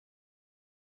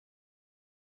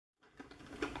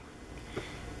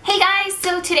Hey guys,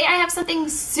 so today I have something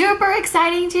super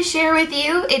exciting to share with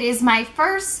you. It is my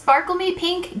first Sparkle Me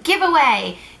Pink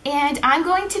giveaway, and I'm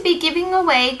going to be giving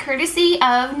away, courtesy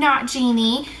of Not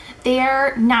Genie,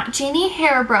 their Not Genie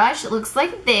hairbrush. It looks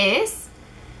like this.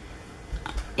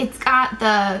 It's got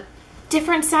the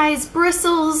different size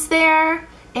bristles there,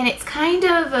 and it's kind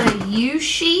of a U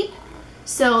shape,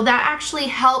 so that actually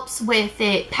helps with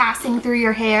it passing through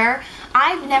your hair.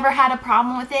 I've never had a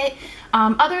problem with it.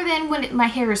 Other than when my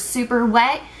hair is super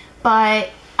wet, but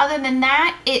other than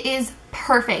that, it is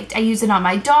perfect. I use it on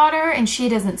my daughter and she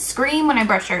doesn't scream when I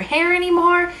brush her hair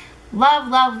anymore. Love,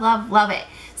 love, love, love it.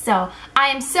 So I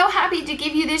am so happy to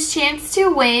give you this chance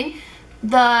to win.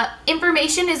 The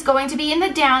information is going to be in the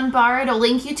down bar. It'll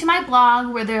link you to my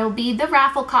blog where there'll be the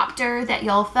raffle copter that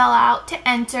you'll fill out to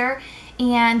enter.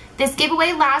 And this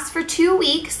giveaway lasts for 2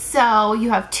 weeks, so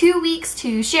you have 2 weeks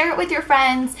to share it with your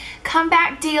friends, come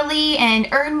back daily and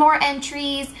earn more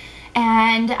entries,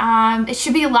 and it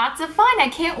should be lots of fun. I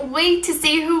can't wait to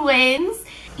see who wins.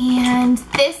 And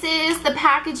this is the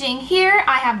packaging here.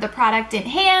 I have the product in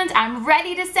hand. I'm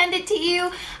ready to send it to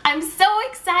you. I'm so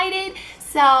excited.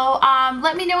 So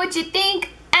let me know what you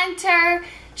think, enter,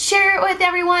 share it with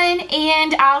everyone,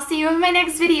 and I'll see you in my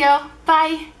next video.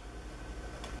 Bye.